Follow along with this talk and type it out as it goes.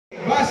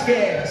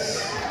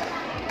Vasquez.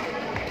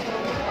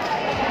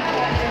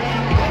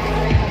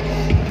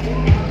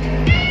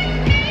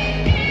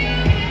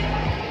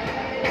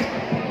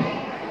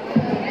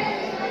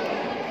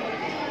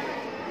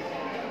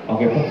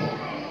 Okay po.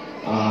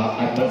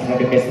 Advance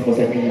happy fest po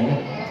sa inyo na.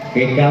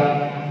 Wake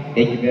up.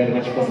 Thank you very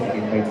much po sa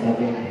pag-invite sa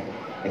atin.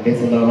 And then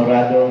sa mga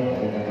Morado,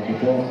 nagkakati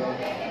po.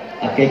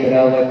 At kay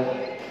Karawat,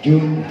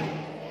 June,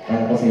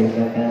 para po sa iyo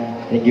kanta.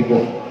 Thank you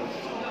po.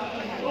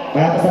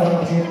 Para po sa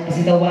mga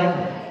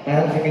pasitawan,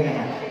 para po sa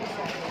kanya.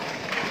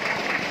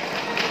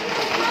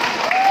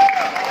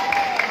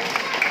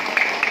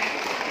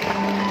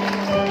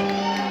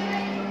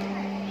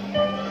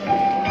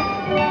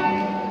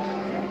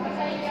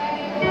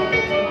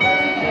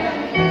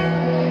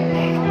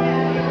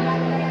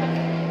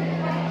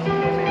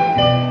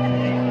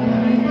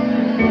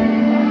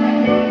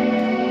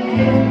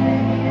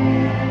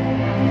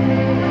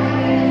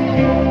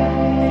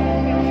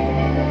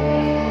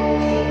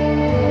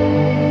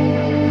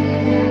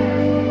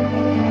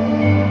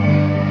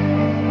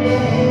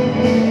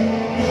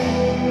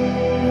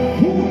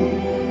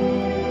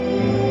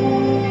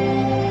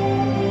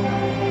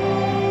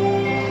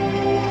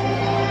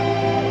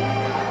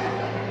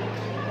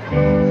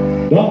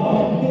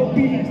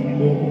 Tanggapin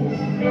mo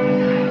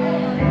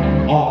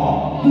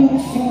ang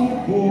puso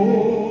ko.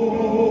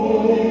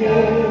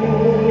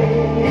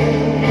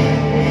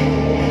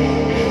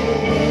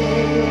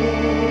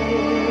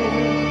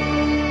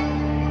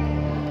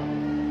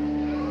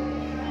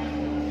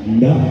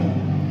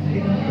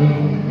 Nahit ko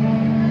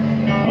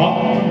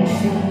ang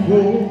puso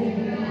ko,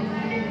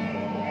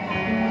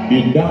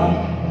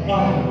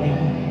 pinag-alala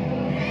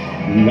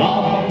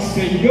lamang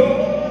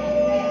sa'yo.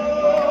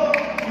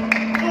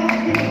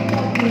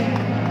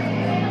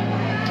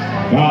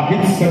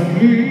 Kahit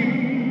saglit,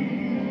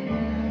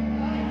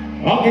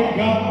 ang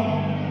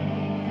ikaw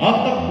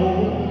at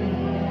ako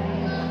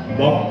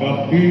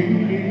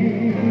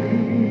magkapiling.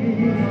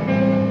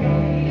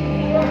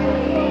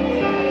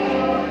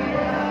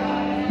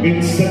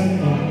 Minsan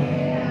ay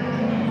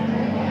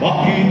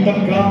makita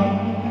ka,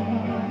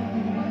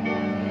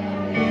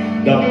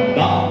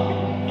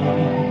 damdamin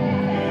ay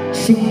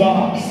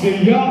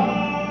sumasaya.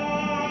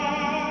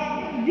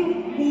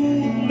 Yung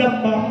una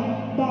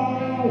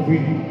papawi,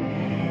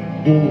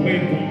 buhay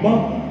ko ba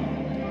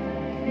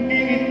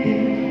ngiti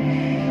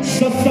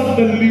sa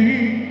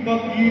sandaling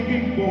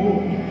pag-ibig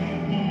mo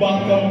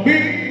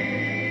makamit?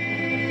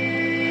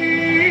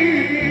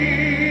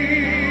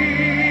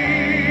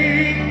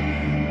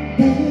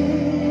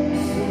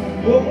 Puso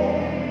ko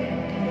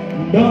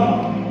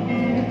na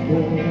ito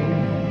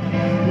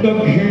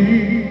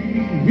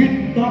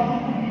naghihintay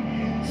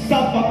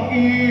sa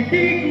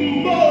pag-ibig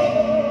mo.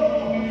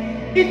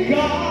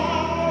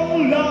 Ikaw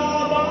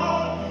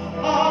lamang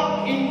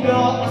ang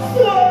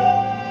inaasal.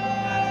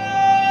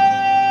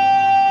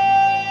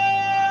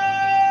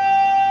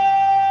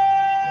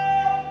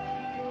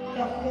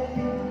 Nakapit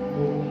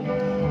mo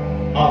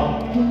ang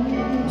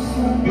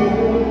puso ko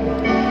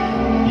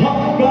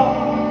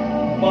hanggang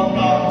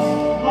mataas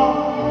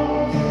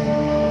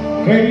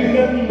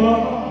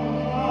kailanman.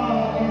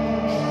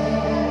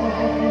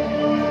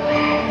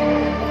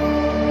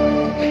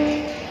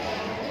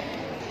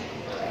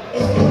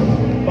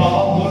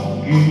 Bawat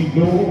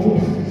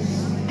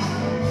kilos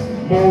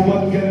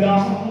bawat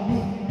galaw,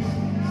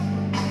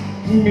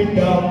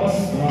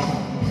 minamasa,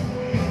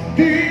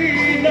 di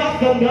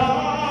natanaw,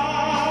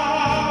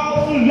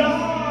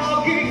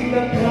 laging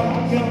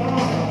nagkakala.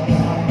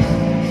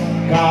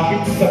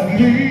 Kahit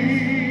saglit,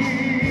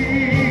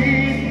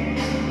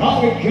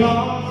 ang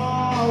ikaw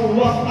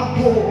at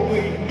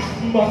ako'y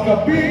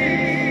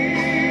magkapiling.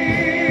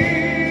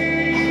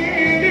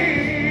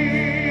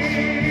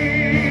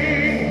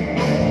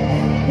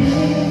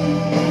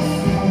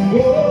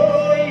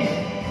 Puso'y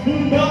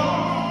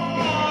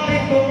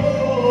narito,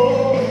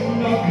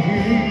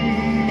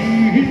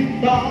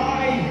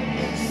 naghihintay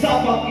sa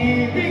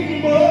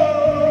pag-ibig mo.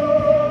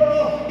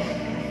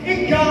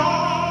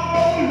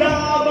 Ikaw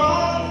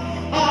lamang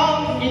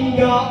ang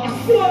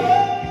inaasal.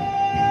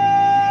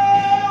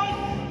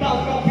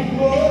 Tanggapin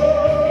mo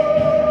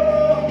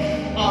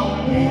ang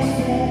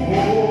puso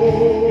ko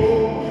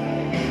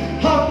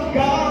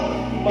hanggang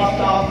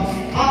matapos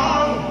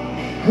ang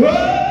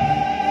kailanman.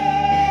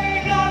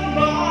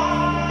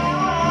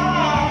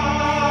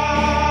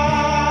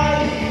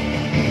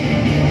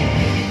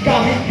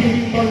 Kahit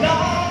di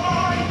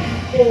malaman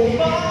o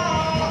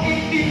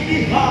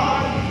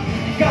maintindihan,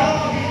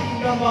 kahit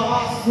na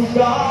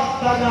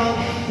masugatan ang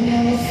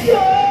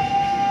puso,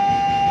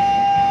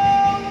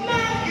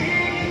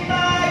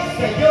 maghihintay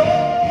sa'yo,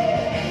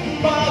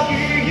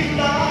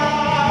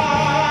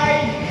 maghihintay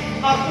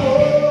ako.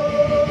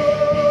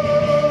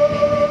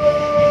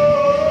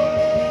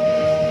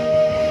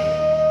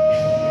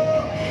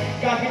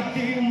 Kahit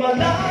di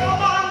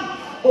malaman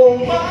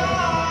o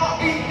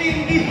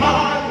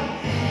maintindihan,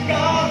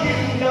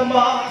 kahit na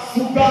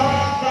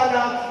masugatan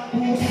ang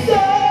puso,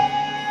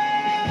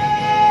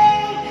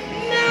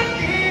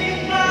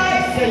 naghihintay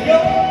sa'yo,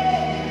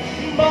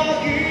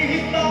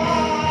 maghihintay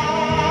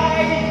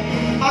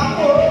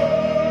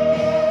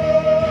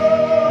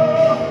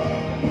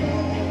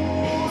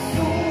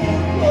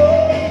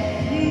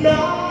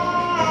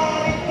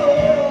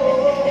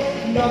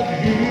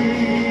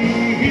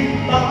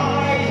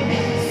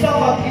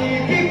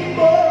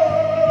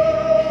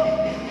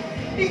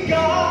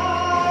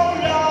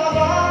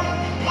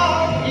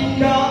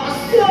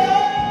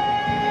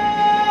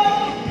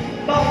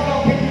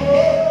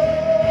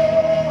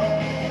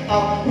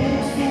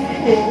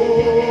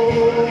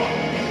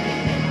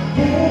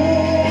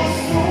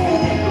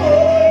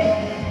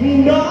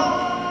na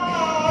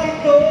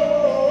ito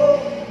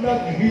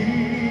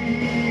naghihintay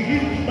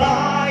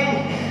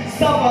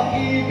sa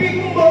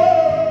pag-ibig mo.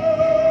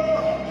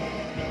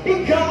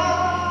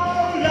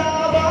 Ikaw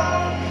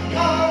lamang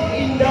ang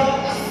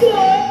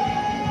inaasam.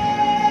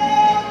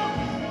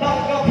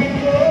 Tanggapin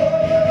mo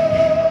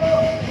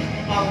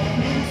ang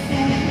puso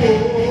mo.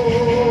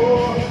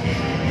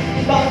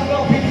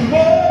 Tanggapin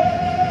mo.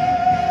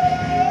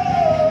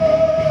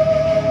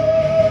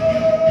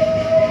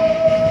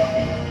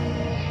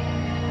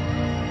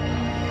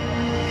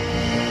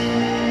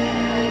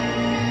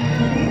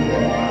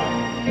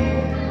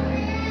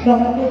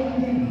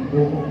 Tanggapin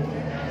mo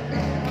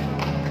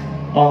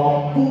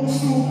ang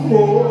puso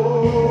ko.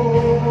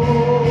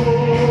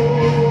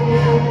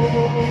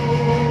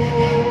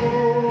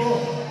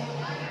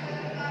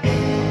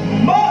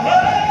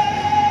 Mahal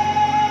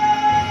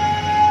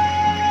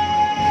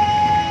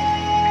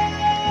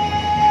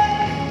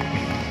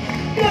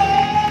ka.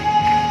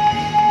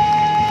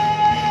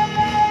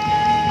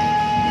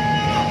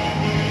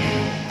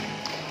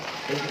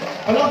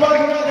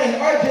 Palakpakan natin,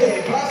 RJ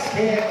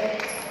Basket.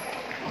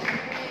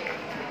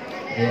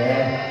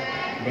 Yeah.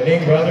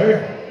 Galing,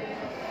 brother.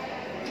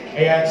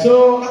 Ayan,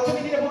 so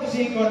actually hindi na po ito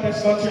singing contest,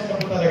 concert na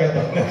po talaga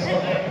ito.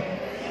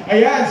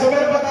 Ayan, so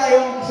meron pa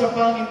tayong isa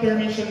pang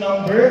intermission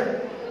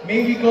number.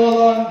 May we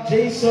call on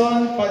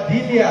Jason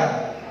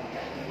Padilla.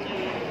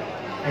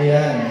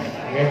 Ayan,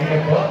 ready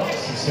na po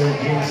si Sir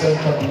Jason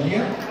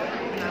Padilla.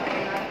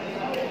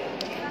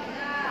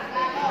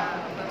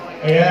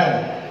 Ayan,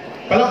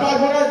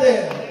 palakpakan mo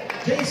natin,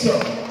 Jason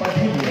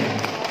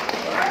Padilla.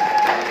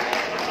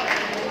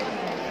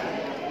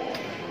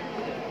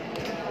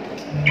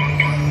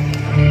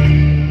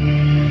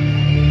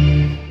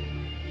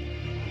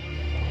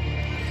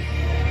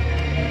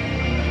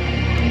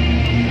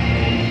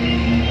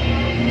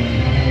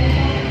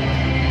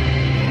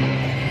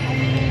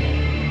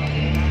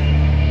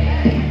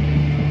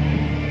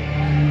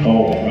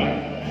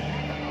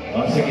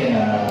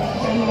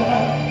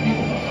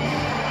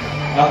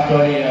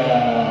 Actually,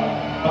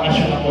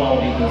 pakasyon ako ako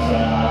dito sa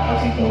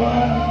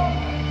Kasituan.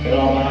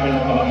 Pero marami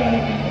lang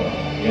kamag-anak dito.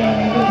 Yan,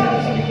 nandun sila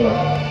sa likod.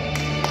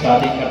 Sa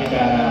ating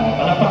kapitana,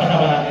 palakpakan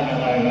naman natin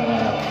ang mga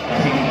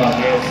kasing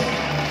contest.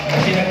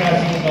 Kasi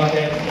nag-kasing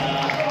contest na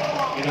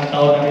ilang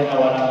taon na rin na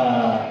wala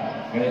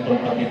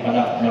ganitong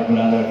patipanak na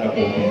bulalar ka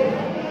po.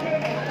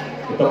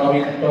 Ito kami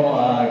ito,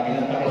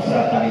 kinanta ko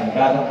sa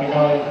Talintanong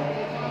Pinoy.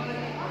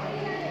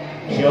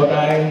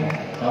 Showtime,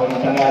 taon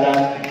ng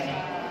Tangalan,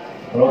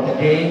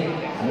 Protege,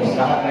 halos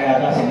lahat na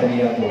yata si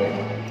Dalia po eh.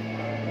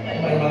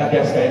 May mga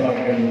guests kayo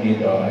magkakaling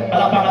dito.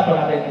 Palakpakan po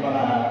natin yung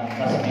mga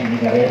nasa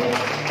TV na rin.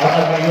 At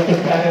ang mga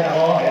YouTube channel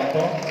ako, ayan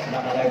po,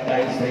 naka-live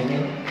tayo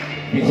streaming.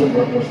 Vision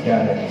Broadcast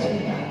channel.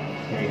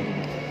 Okay.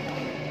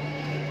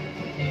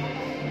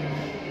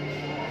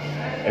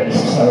 And this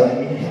is our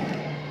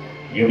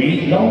you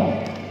eat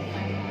long.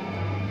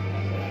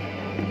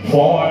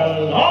 For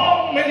a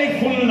long,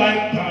 meaningful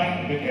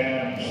lifetime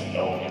began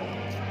slowly.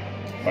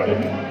 For the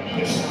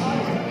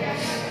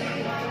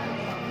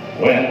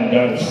when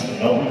there's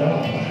no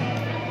love,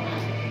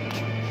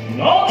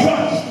 no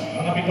trust.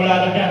 Mga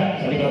Bicolano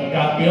dyan, sa likod ng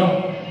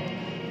kapyo,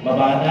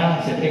 baba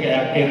na, siyempre kay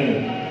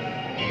Uncle.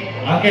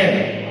 Uncle,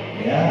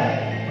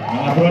 yeah.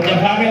 Mga Broja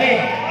family,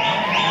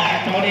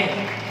 Tony,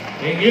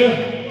 thank you.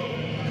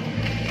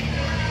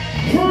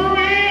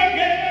 Free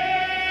again,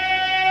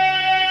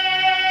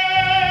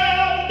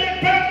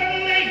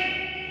 dependently,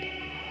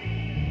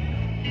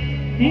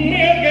 me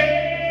again.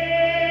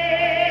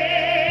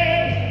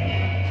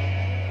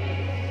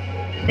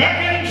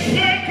 Back in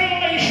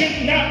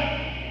circulation now.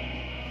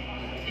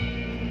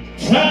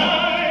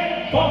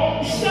 Time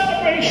for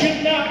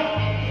celebration now.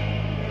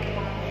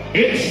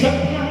 It's the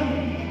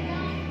time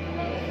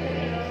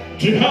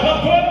to have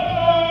a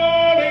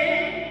party.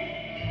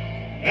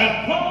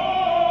 A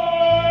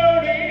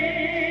party.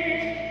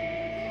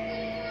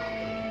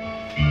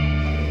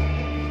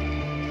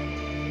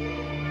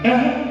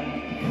 And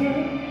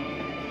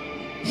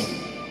first,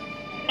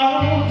 I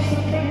was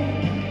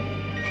afraid.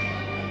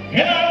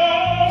 And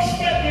I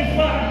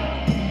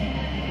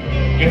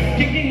if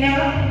thinking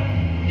now,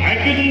 I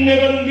could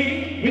never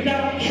live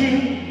without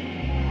you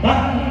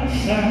by my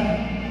side.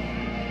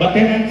 But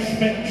then I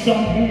spent so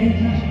many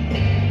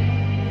nights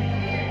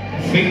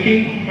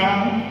thinking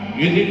how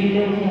you didn't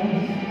know.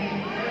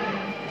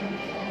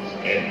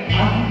 And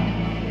I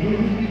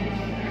grew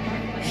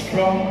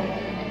strong.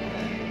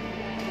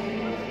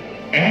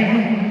 And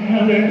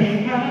I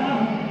learned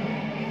how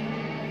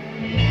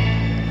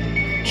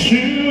to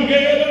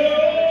get along.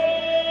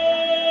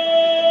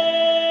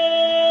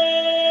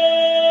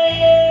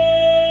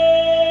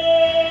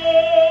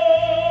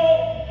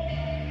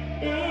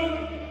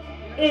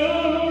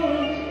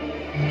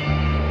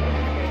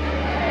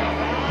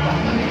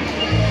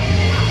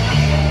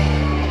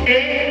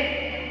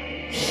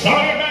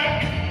 Sorry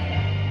back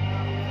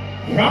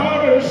from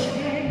outer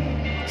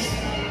space.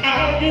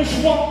 I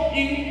just want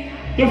you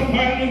to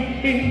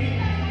find me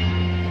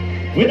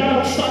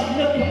without such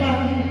a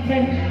fine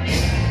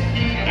face.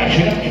 I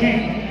should have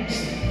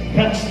changed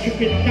that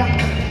stupid duck.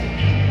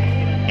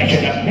 I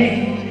should have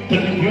made the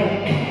New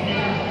York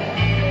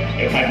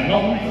if I'd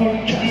known for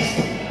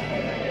just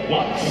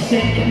 1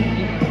 second.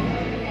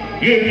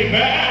 You'll be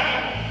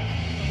back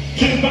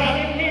to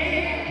bother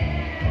me.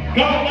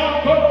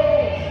 Gonna go.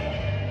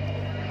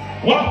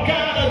 What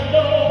gotta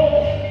do?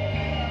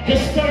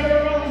 Just turn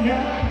around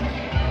now.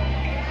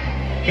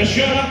 'Cause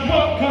you're not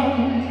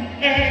welcome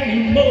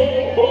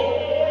anymore.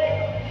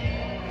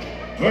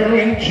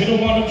 Weren't you the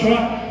one to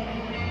try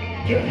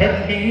to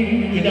hurt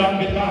me without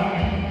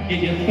goodbye?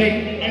 Did you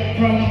think I'd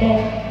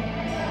crumble?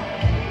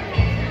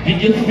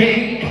 Did you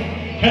think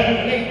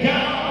I'd lay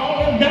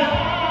down and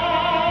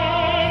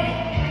die?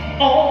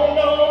 Oh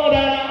no,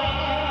 that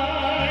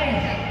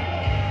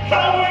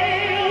I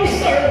will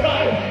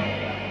survive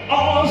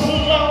all so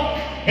long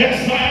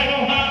as I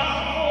know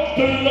how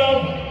to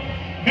love,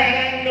 and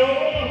I know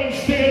I'm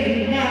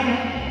still alive.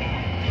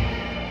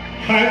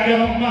 I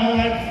got my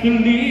life to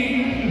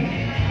live,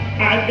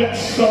 I got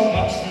so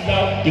much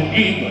love to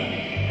give,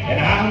 and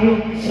I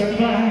will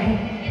survive.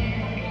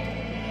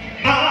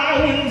 I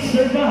will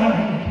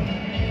survive,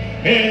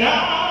 and I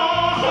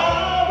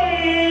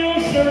will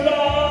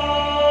survive.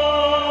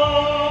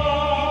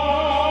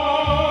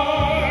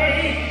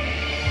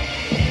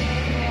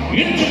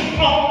 You took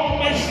all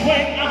my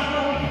strength I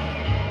have,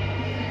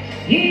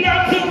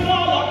 not to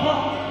fall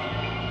apart,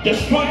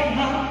 just trying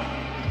hard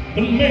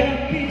to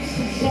make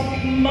pieces of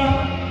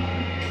my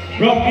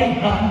broken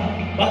heart.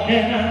 But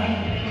then I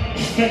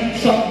spent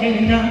so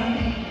many nights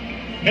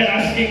and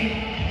I think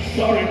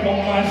sorry for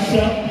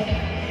myself.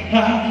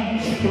 I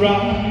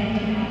cry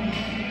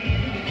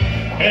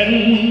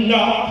and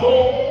I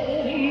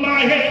hold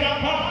my head up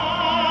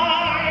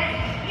high.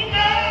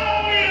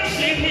 Now you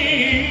see me,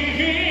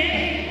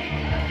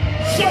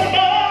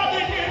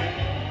 somebody new.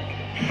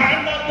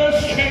 I'm not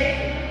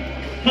ashamed,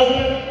 a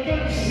little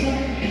person,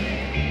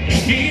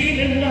 still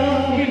in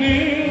love with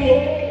you.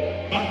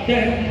 But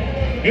then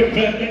you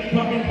better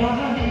coming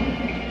by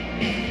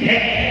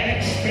and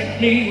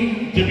expect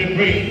me to be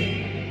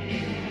free.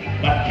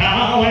 But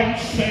now I'm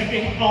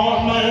saving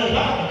all my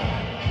love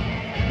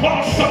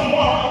for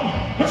someone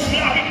who's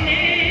loving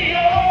me.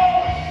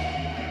 Oh,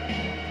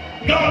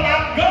 gonna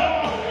go.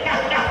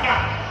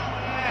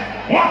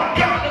 What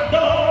gonna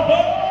do?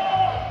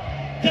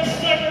 Just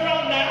turn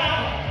around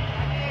now,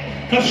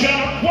 'cause you're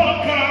not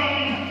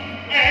welcome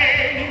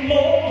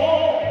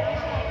anymore.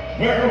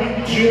 Where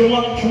would you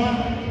wanna try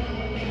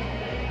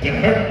to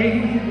hurt me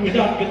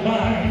without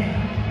goodbye?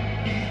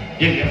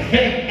 Did you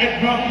think I'd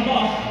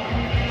crumble?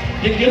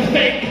 Did you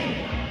think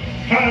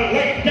I'd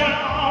lay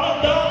down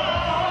and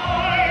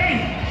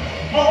die?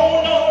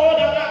 Oh no,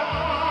 that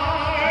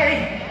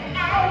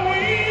I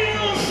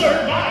will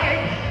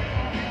survive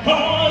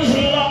as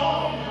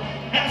long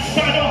as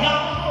I know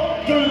how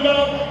to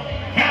love,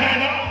 and I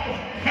know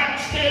I'm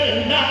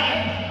still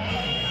alive.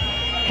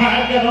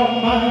 I've got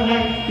all my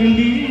life to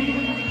live,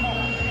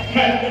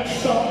 I've got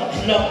so much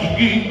love to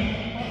give.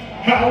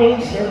 I will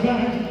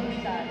survive,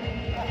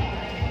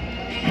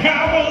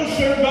 I will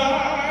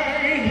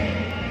survive,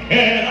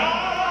 and I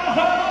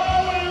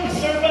will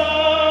survive.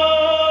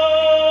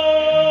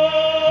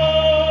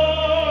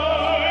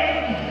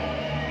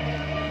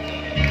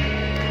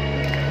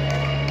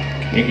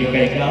 Thank you,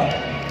 kay Ikaw.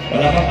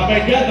 Wala kang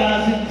kamay dyan,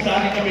 para sa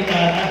aking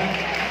kapitana.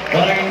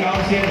 Wala kang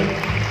council.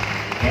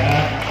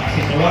 Kaya,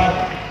 aksituan.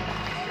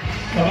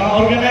 Sa mga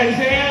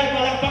organizer,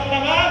 malakpak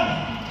naman.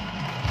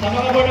 Sa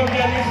mga board of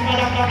guardians,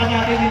 malakpakan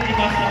natin yung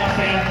imas na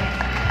masaya.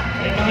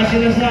 May mga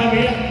sinasabi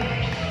yan.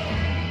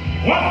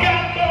 What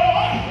got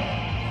more?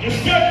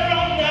 Just turn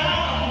around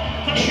now.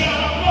 I shall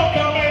not look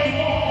up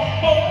anymore.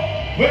 Oh,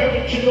 where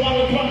would you want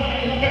to try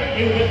to hurt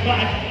me with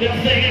my this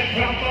thing and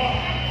crumble?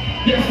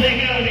 This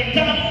thing and it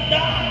down,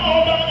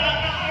 down, but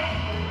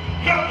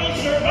I will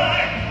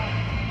survive.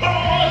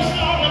 Oh, as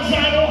long as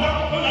I know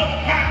how to love,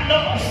 I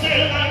know I'm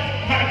still alive.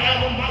 I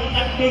got all my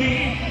life to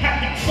live. I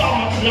got so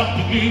much love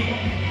to give.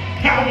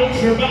 I will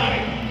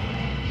survive.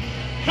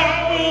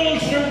 I will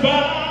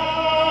survive.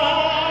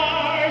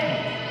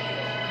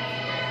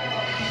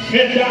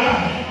 And I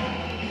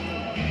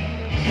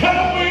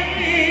will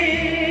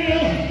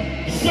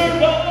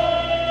survive.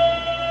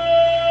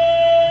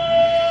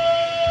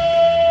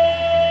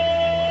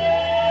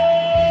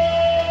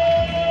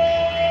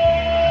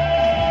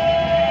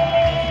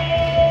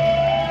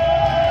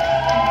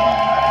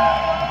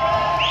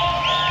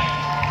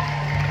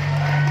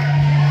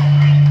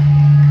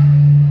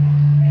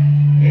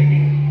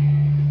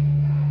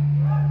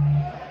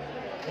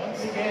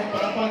 Once again,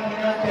 parapan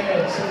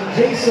natin si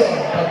Jason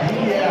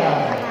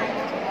Padilla.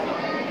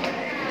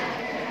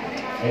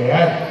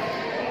 Ayan.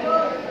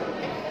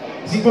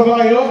 Ising pa ba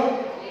kayo?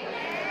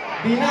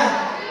 Di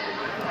na.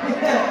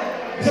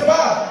 Isa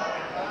pa.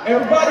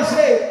 Everybody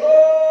say,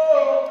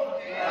 oh!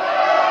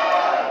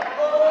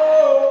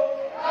 Oh!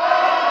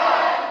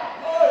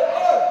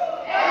 Oh!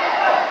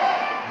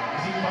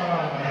 Ising pa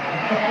nga.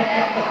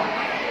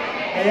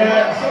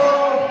 Ayan. So,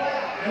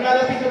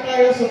 nalalapit na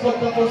tayo sa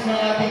pagtapos ng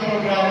ating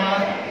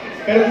programa.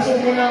 Pero gusto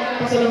ko na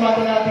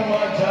pasalamatan natin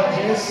mga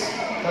judges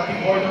sa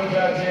ating board of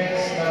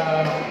judges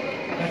na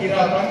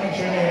nahirapan, I'm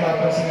sure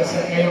nahirapan sila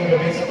sa ngayong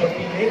gabi sa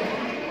pagpili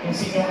kung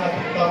sino ang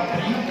ating top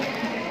 3.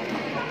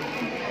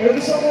 Pero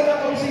gusto ko na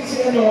kamusin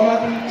si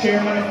ating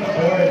chairman of the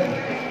board,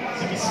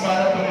 si Miss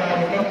Mara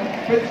Tumalo.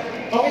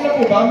 Okay na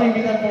po ba? May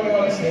imbitan po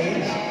kayo on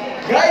stage.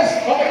 Guys,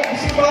 okay,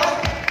 gusto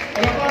ba?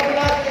 Palapakan po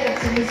natin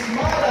si Miss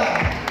Mara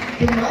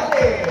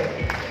Tumalo.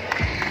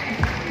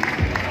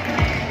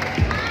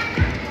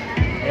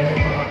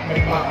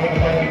 Nagpake na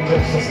tayo ng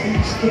judge sa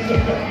stage.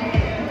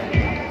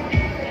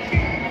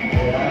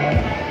 Ayan.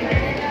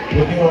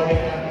 Buti okay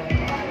na.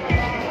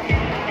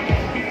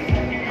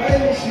 Ay,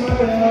 Miss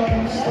Mara,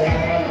 kumusta?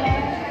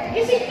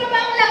 Gising pa ba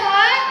ang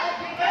lahat?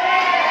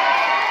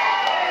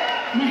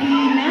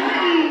 Mahina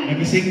eh.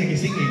 Nagising eh.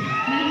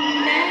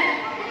 Mahina.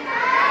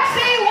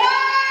 Say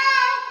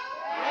wow!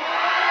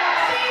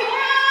 Say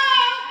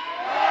wow!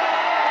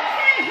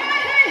 Say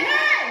hi, hi,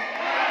 hi!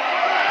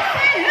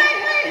 Say hi,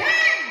 hi,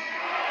 hi!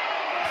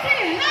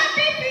 Say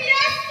happy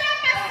fiesta,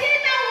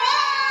 Pasita!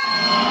 Wow!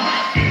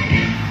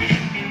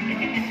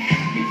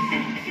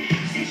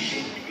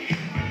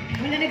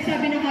 Wala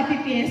nagsabi ng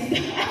happy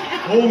fiesta.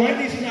 Oo,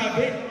 hindi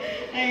sinabi.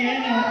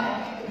 Ayan o.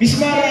 Miss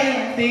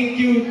Mara,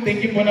 thank you.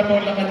 Thank you po na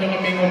paulakan nyo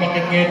kami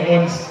umakit ngayon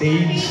on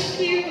stage.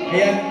 Thank you.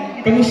 Ayan,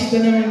 kamusta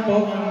naman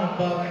po ang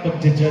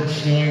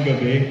pag-judge nyo ngayong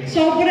gabi?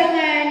 Sobrang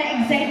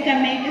na-excite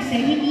kami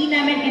kasi hindi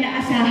namin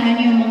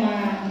inaasahan yung mga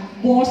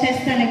boses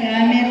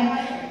talaga. Merong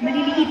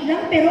maliliit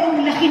lang pero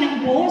ang laki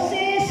ng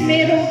boses.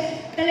 Merong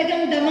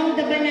talagang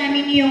damang-daba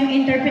namin yung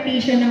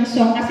interpretation ng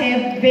song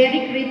kasi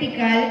very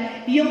critical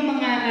yung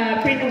mga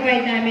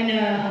pre-provide namin na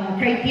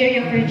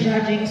criteria for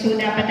judging. So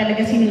dapat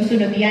talaga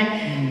sinusunod yan.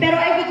 Pero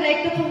I would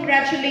like to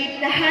congratulate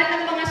lahat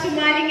ng mga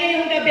sumali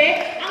ngayong gabi.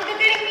 Ang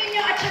gagaling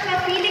ninyo at saka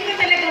feeling ko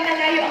talaga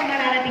malayo ang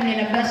mararating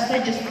nila. Basta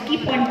just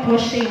keep on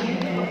pushing.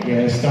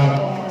 Yes,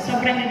 tama.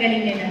 Sobrang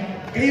gagaling nila.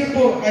 Kayo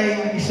po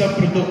ay isang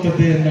produkto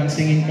din ng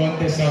singing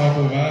contest, sama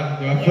po ba?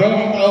 Diba? From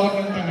ang tawag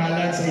ng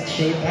tanghalan sa It's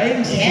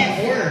Showtime, Season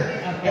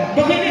 4.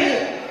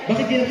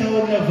 Bakit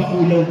tinatawag na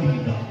Bakulaw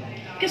Diva?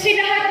 Kasi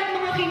lahat ng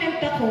mga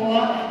kinanta ko,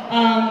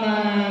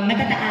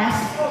 matataas.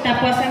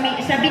 Tapos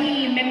sabi ni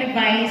Meme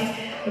Vice,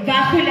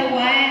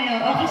 Bakulawan.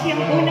 O kasi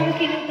ang unang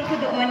kinanta ko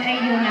doon ay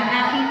yung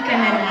Akin Ka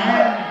Na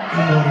Lang.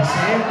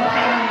 Amorse?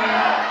 Okay mo.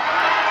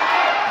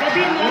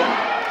 Gabi mo?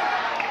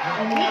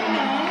 Wait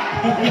mo.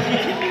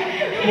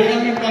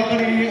 Mukhang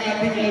nagpaparin yung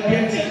ating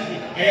audience.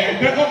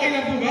 Ayan, pero okay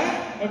lang po ba?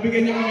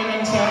 Mabigyan niyo kami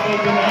ng sample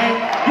tonight.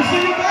 Gusto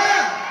niyo ba?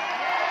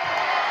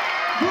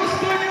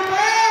 Gusto niyo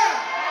ba?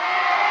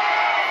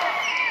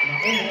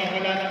 Naku, mukhang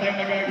wala na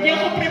tayong magagawa. Hindi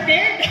ako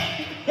prepared.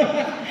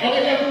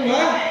 Okay lang po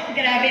ba?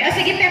 Grabe. O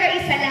sige, pero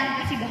isa lang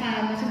kasi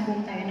baka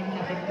masumbong tayo ng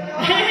kapit ko.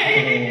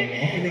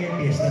 Okay lang yung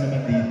fiesta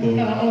naman dito.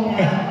 Oo,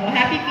 wow.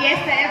 Happy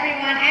Fiesta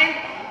everyone.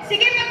 And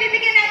sige,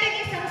 pagbibigyan natin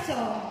isang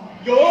song.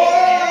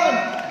 Yun!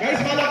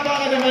 Guys,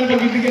 palakpakan naman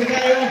pagbibigyan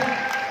tayo.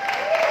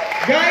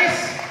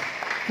 Guys,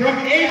 from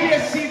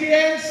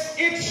ABS-CBN's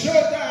It's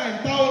Showtime,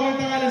 Tawag ng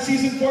Tangalan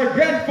Season 4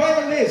 Grand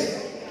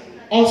Finalist,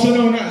 also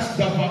known as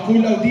the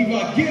Bakulaw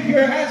Diva. Give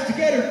your hands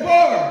together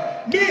for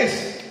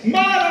Miss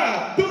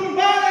Mara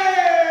Tumale!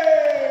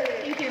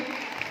 Thank you.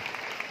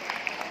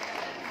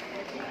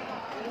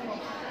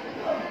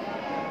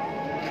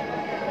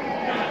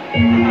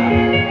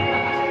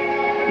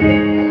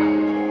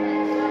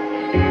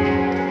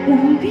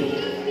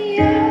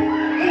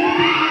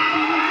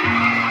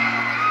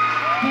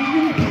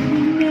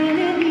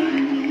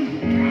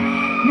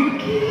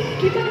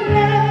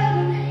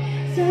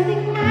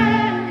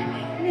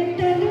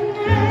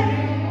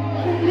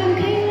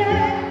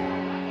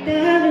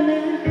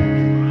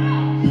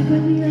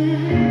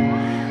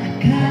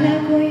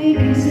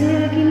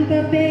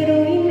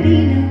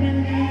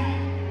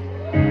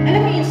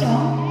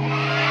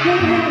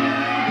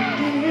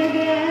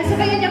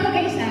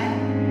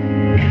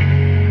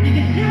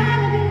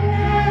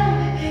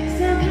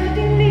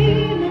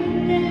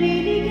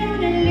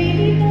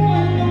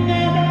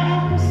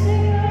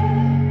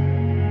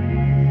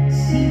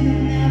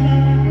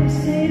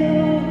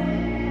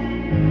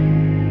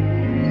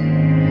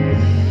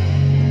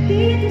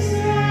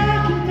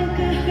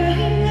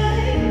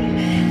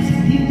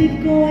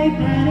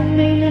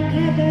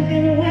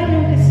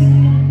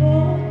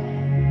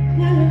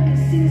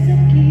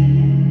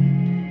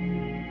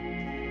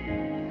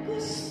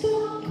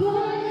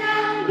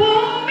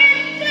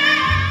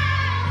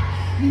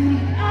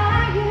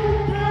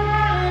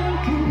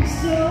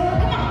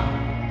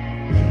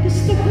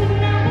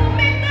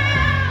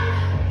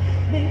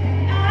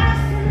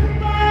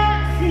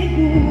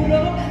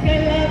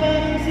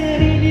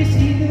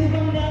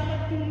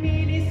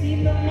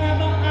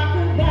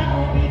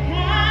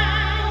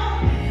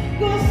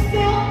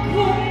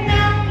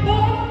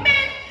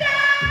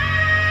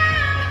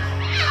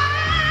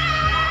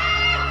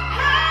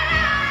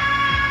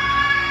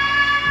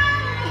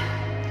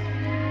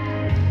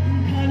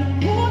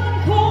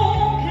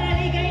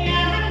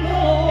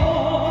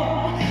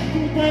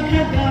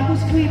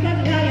 Pagkatapos ko'y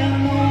paglaya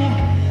mo,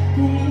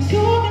 kung ang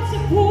sugat sa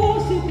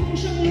puso, kung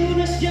siyang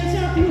lunas dyan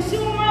sa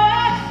puso mo.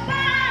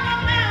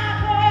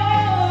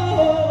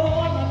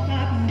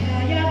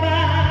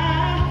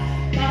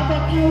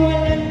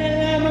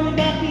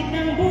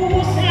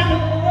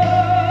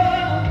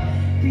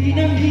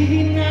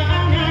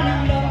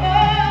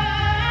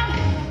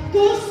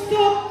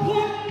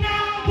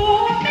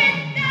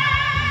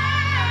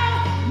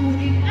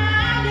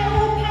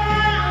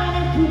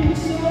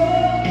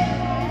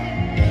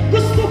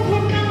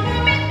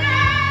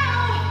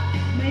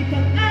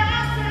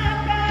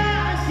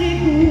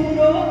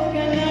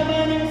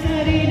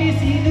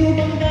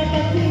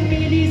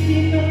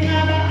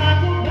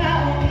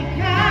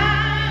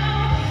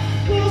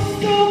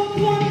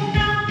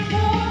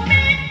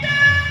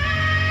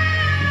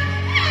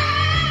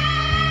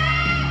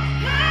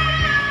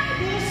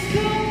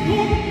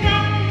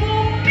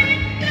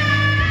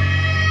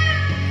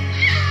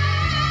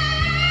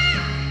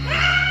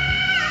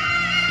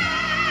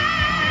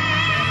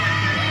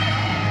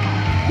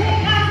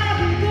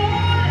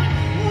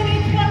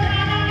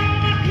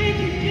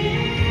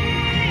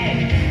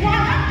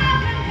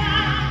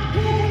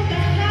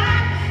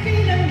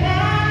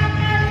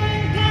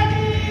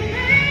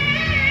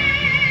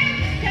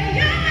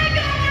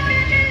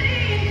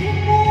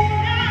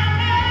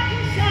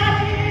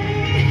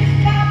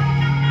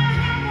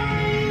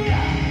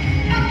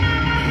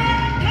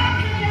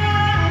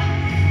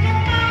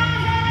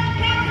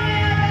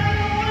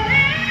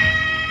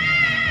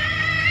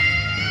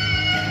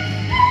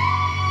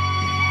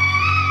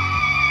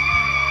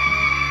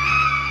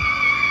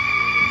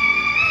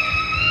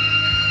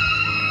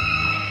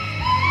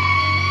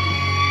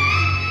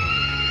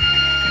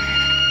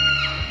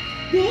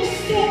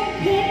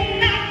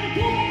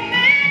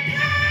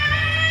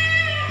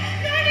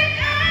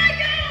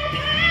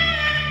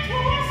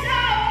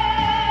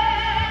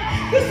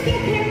 Gusto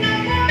ko na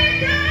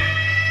bumitaw.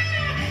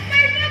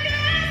 May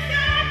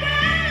pag-asa pa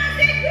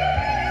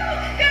siguro.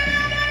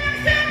 Kalaban ang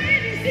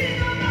sarili.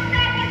 Sino bang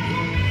dapat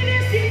humili?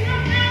 Sino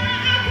na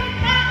ako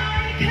pa o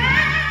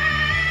ikaw?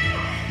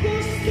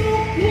 Gusto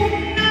ko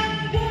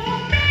nang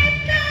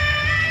bumitaw.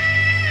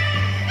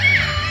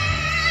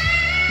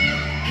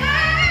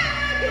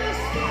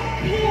 Gusto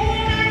ko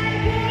nang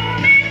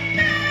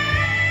bumitaw.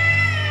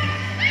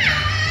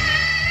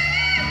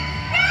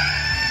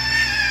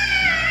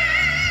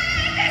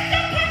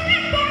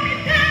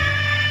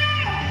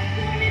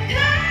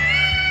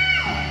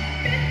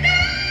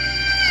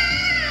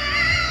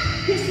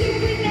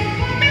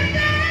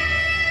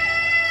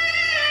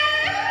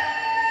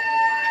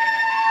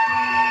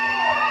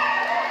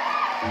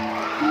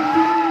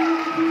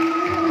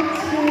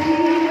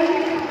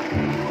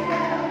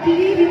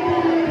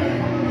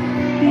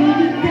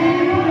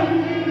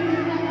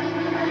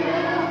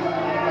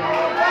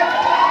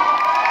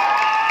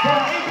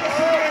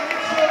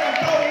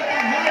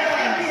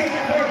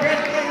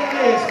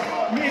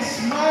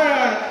 Miss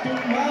Mara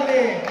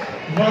Tumale.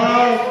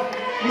 Wow!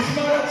 Miss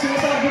Mara,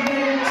 sinasabi mo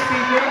yung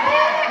speaker?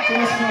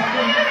 Sinasabi.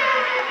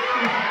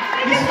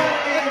 Miss Mara,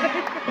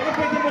 baka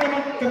pwede mo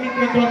naman kami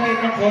kwentuhan kahit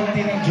ng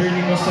konti ng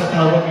journey mo sa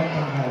tawag ng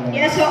tanghalan.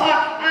 Yeah, so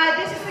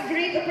this is a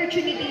great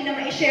opportunity na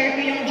ma-share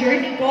ko yung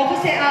journey ko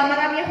kasi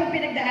marami akong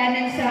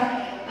pinagdaanan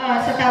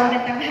sa tawag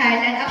ng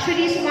tanghalan.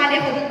 Actually,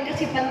 sumali ako doon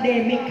kasi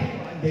pandemic.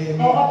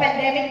 Oo,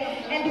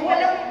 pandemic. And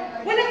walang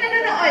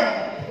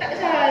nanonood.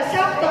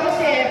 Sakto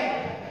kasi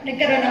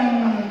nagkaroon ng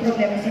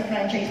problema sa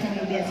franchise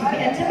ng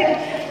ABS-CBN. Sabi ko,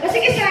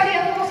 sige, sali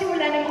ako kasi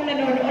wala namang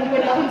nanonood,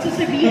 wala akong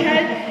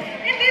sasabihan.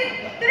 And then,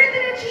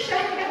 dire-diretso siya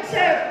hanggang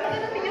sa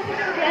makarating ako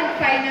ng grand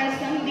finals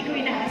na hindi ko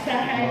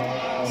inaasahan.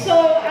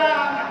 So,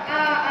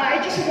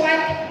 I just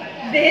want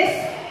this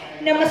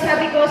na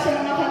masabi ko sa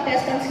mga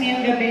contestants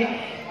ngayong gabi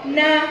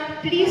na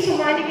please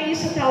sumali kayo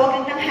sa tawag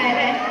ng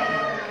tanghalan.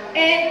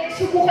 And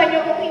subukan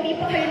nyo kung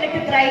hindi pa kayo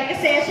nagtatry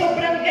kasi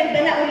sobrang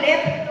ganda na ulit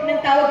ng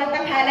tawag ng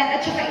tanghalan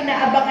at saka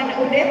inaabangan na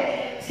ulit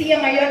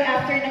siya ngayon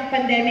after ng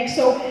pandemic.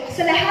 So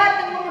sa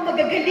lahat ng mga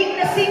magagaling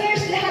na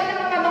singers, lahat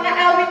ng mga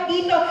awit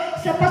dito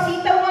sa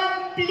PACITA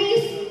 1,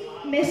 please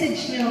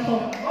message nyo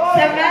ako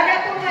sa mga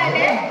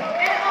tanghalan.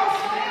 And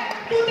also,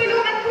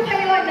 tutulungan ko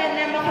kayo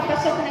na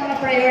makapasok na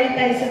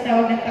ma-prioritize sa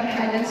tawag ng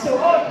tanghalan. So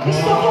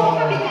gusto ko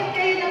mabigyan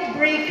kayo ng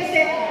break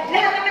kasi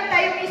lahat naman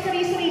tayo may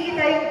sarili-sarili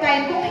tayong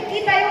time. Kung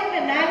hindi tayo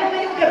nanalo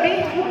ngayong gabi,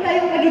 huwag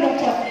tayong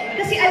malulungkot.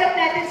 Kasi alam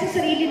natin sa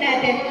sarili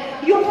natin,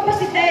 yung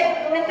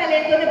kapasidad ng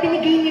talento na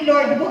binigay ni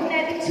Lord, huwag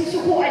natin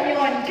susubuan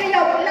yon. Kaya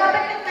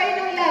laban lang tayo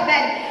ng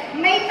laban.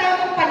 May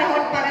tamang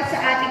panahon para sa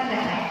ating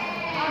lahat.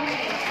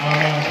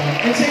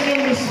 And sa inyo,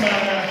 Miss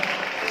Mara,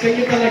 sa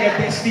inyo talaga,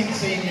 destined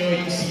sa inyo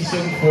yung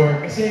season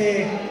 4.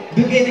 Kasi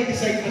doon kayo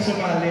nag-decide na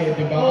sumali,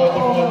 di ba? Out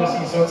of all the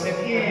seasons, and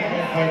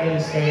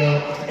finals kayo.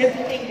 And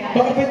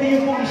baka pwede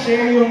yung pong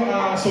share yung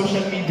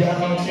social media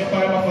accounts nyo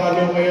para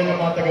ma-follow kayo ng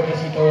mga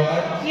taga-PACITA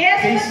 1.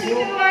 Yes,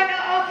 PACITA 1.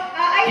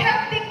 I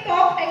have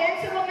TikTok. Ayan,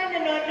 sa mga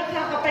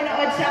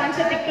nakakapanood sa akin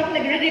sa TikTok,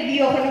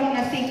 nagre-review ako ng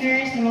mga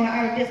singers, ng mga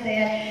artists.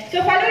 Ayan.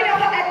 So follow nyo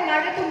ako at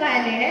Mara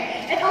Tumale.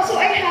 And also,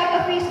 I have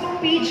a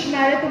Facebook page,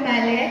 Mara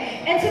Tumale.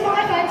 And sa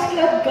mga fans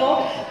club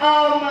ko,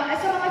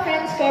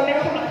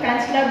 meron kaming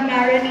fans club,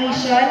 Mara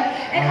Nation.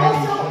 And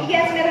also,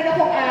 yes, meron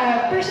akong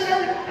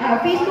personal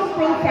Facebook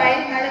profile,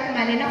 Mara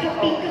Tumale.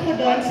 Naka-pink ako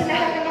doon sa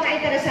lahat ng mga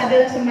interesado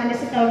na sumali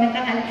sa tawag ng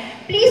tanghalan.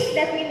 Please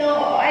let me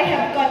know. I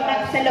have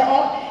contact sa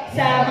loob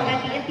sa mga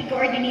TNT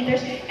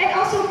coordinators. And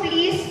also,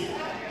 please,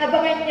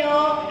 abangan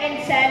nyo and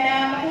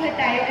sana makuha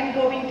tayo. I'm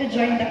going to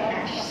join the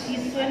Clash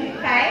Season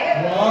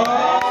 5.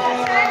 Wow!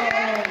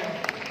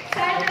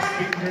 Sana,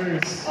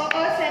 fingers.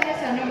 Oo,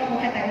 sana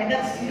makuha tayo.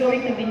 That's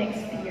going to be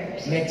next year.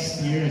 Next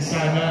year,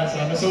 sana.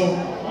 So,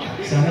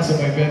 sana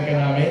subaybayan ka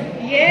namin?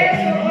 Yes,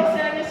 oo,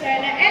 sana.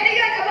 And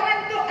ayun, abangan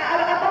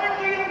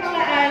ko yung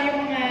mga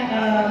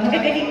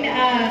magagaling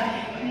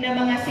na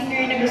mga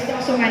singer na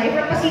gustong sumali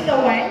from PACITA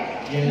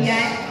 1. Yes.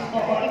 Yan.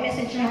 Oo,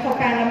 i-message na ako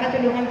para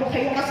matulungan ko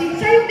kayo. Kasi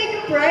sayang din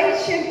yung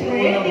prize,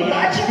 syempre. Diba?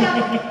 At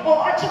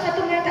saka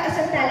tumataas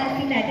ang talent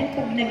fee natin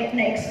pag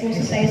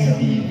na-expose tayo sa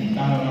TV.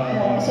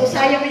 So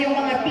sayang yung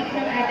mga peak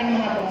ng ating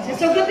mga boses.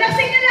 So good luck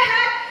sa inyo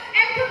lahat!